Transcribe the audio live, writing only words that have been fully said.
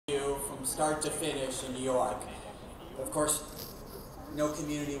from start to finish in New York. But of course, no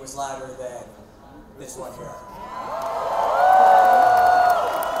community was louder than this one here.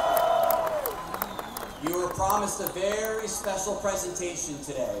 You were promised a very special presentation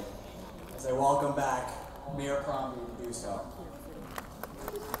today, as I welcome back Mayor Crombie to do so.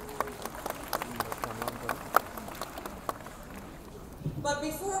 But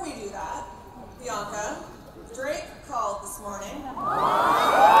before we do that, Bianca, Drake called this morning.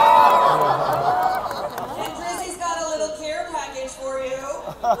 And Drizzy's got a little care package for you.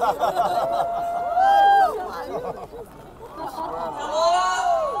 Come on up.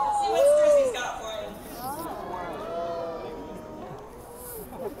 Let's see what Drizzy's got for you.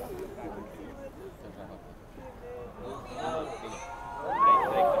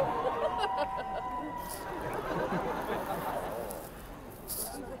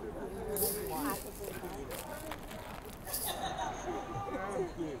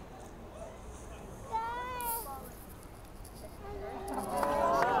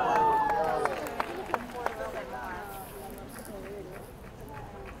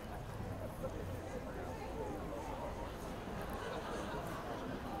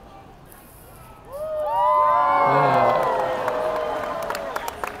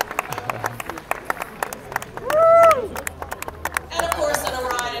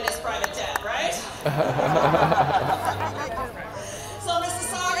 So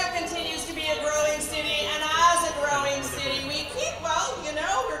Mississauga continues to be a growing city, and as a growing city, we keep, well, you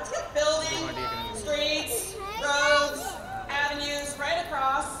know, we're keep building streets, roads, avenues right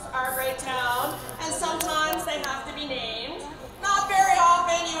across our great town, and sometimes they have to be named. Not very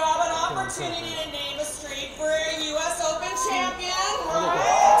often you have an opportunity to name a street for a U.S. Open champion,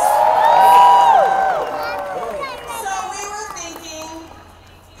 right? So we were thinking,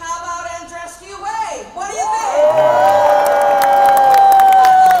 how about Andreescu Way? What do you think?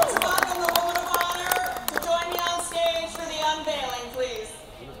 I'd like to welcome the woman of honor to join me on stage for the unveiling, please.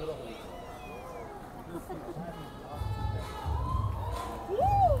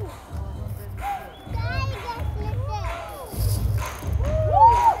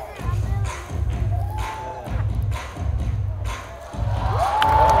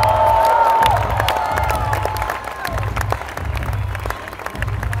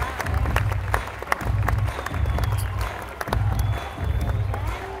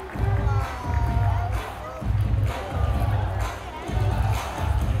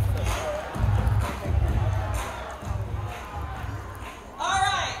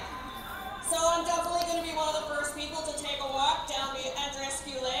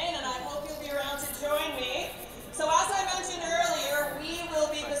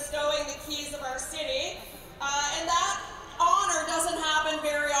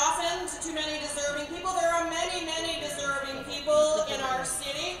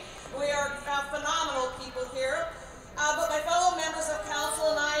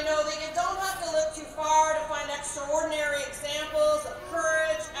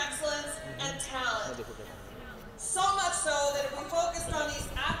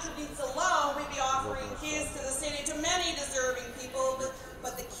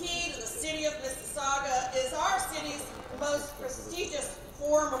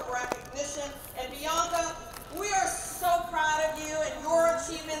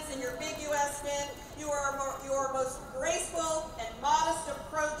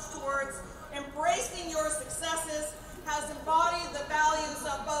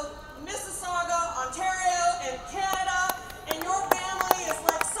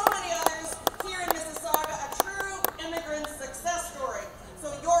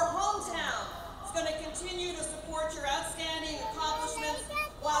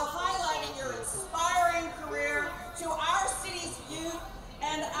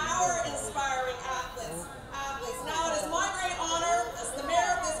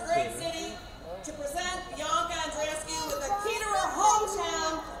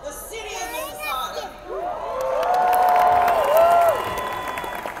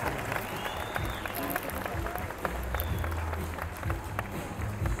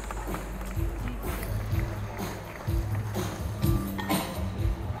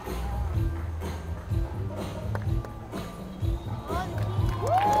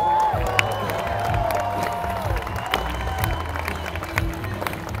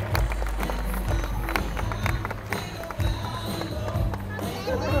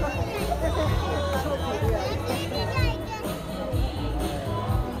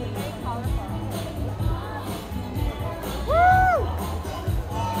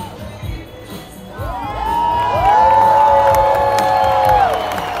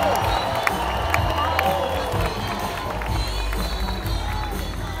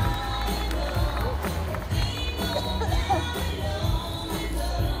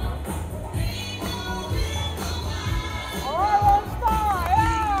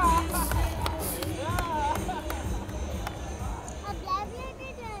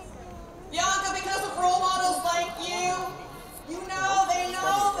 You know, they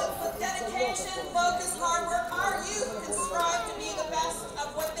know that with dedication, focus, hard work, our youth can strive to be the best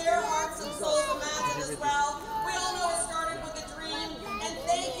of what their hearts and souls imagine as well. We all know it started with a dream, and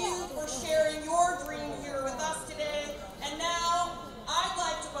thank you for sharing your dream here with us today. And now, I'd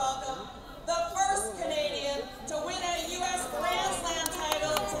like to welcome the first Canadian to win a U.S. Grand Slam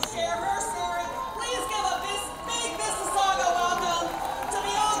title to share her story. Please give a big Mississauga welcome to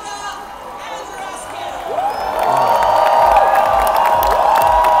Bianca Andreescu.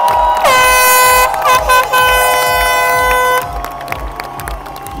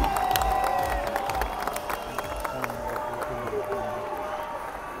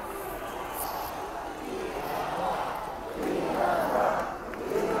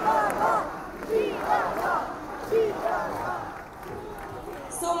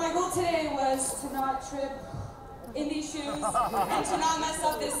 So my goal today was to not trip in these shoes and to not mess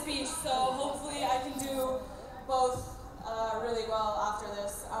up this speech. So hopefully I can do both really well after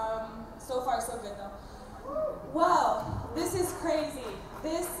this. So far so good though. Wow, this is crazy.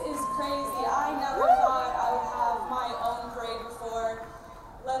 This is crazy. I never thought I would have my own parade before,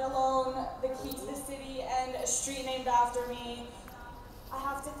 let alone the key to the city and a street named after me. I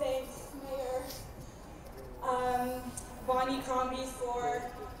have to thank Mayor Bonnie Crombie for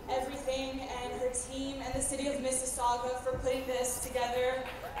everything, and her team, and the city of Mississauga for putting this together.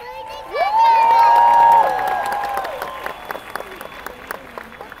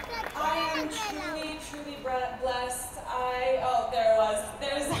 I am truly blessed.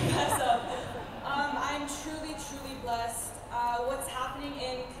 There's a mess up. I'm truly blessed. What's happening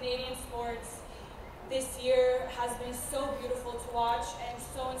in Canadian sports this year has been so beautiful to watch and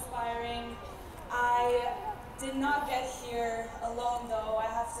so inspiring. I did not get here alone though. I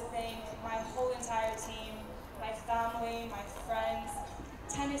have to thank my whole entire team, my family, my friends,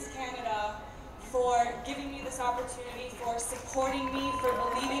 Tennis Canada, for giving me this opportunity, for supporting me, for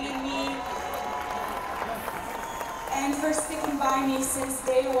believing in me, and for sticking by me since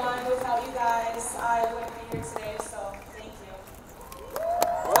day one. Without you guys, I wouldn't be here today, so thank you.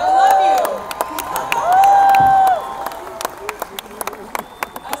 I love you!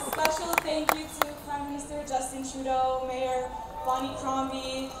 A special thank you to Prime Minister Justin Trudeau, Mayor Bonnie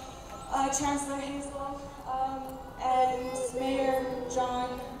Crombie, Chancellor Hazel, and Mayor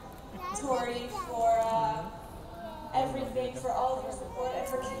John Tory for everything, for all of your support, and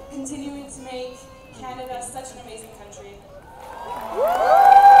for continuing to make Canada such an amazing country.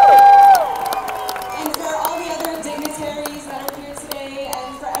 And for all the other dignitaries that are here today,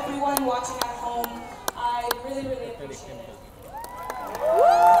 and for everyone watching at home, I really appreciate it.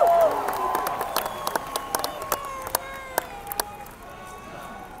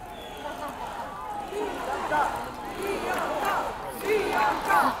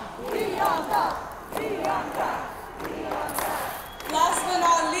 Last but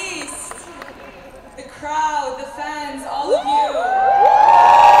not least, the crowd, the fans, all of you.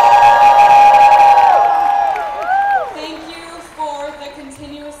 Thank you for the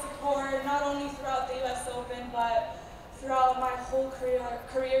continuous support, not only throughout the US Open, but throughout my whole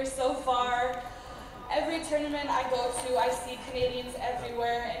career so far. Every tournament I go to, I see Canadians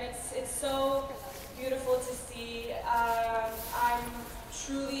everywhere, and it's so beautiful to see. I'm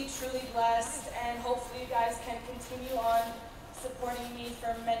truly blessed, and hopefully you guys can continue on supporting me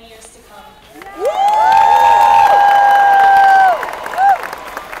for many years to come.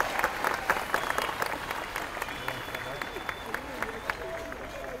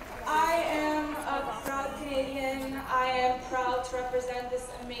 I am a proud Canadian. I am proud to represent this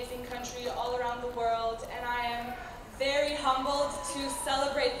amazing country all around the world, and I am very humbled to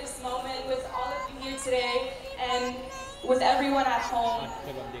celebrate this moment with all of you here today and with everyone at home.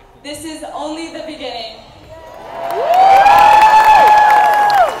 This is only the beginning.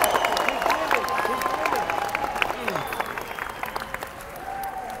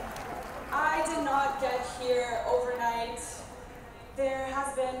 I did not get here overnight. There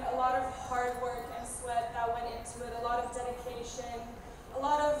has been a lot of hard work and sweat that went into it, a lot of dedication, a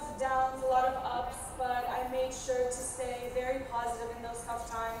lot of downs, a lot of ups, but I made sure to stay very positive in those tough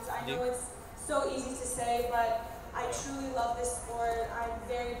times. I know it's so easy to say, but I truly love this sport. I'm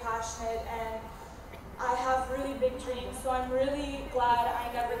very passionate, and I have really big dreams, so I'm really glad I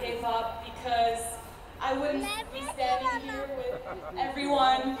never gave up, because I wouldn't be standing here with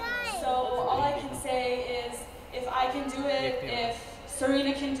everyone. So all I can say is, if I can do it, if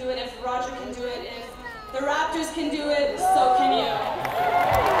Serena can do it, if Roger can do it, if the Raptors can do it, so can you.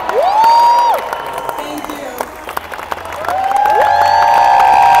 Thank you.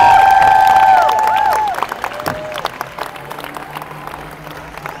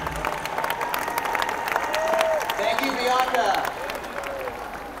 Thank you, Bianca.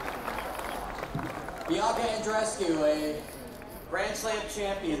 Andreescu, a Grand Slam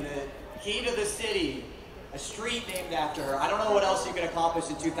champion, the key to the city, a street named after her. I don't know what else you can accomplish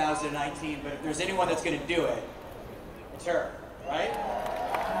in 2019, but if there's anyone that's going to do it, it's her, right?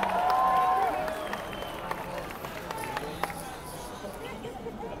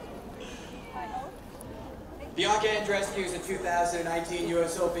 Bianca Andreescu is a 2019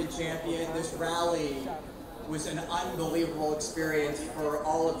 U.S. Open champion. This rally was an unbelievable experience for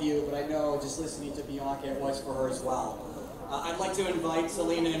all of you, but I know just listening to Bianca, it was for her as well. I'd like to invite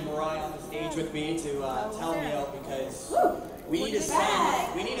Selena and Mariah on the stage with me to tell me out, because we need to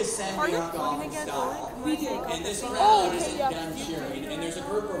send Bianca off in style. And this crowd isn't done cheering. And there's a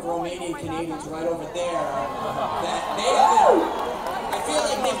group of Romanian Canadians right over there that they haven't. I feel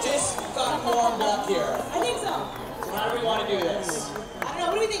like they've just gotten warmed up here. I think so. So how do we want to do this? I don't know.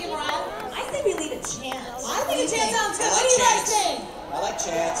 What are we thinking, Mariah? I think we leave a chance. I think a chance sounds good. What do you guys think? I like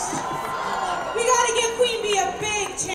chants. We gotta give Queen Bee a big chance.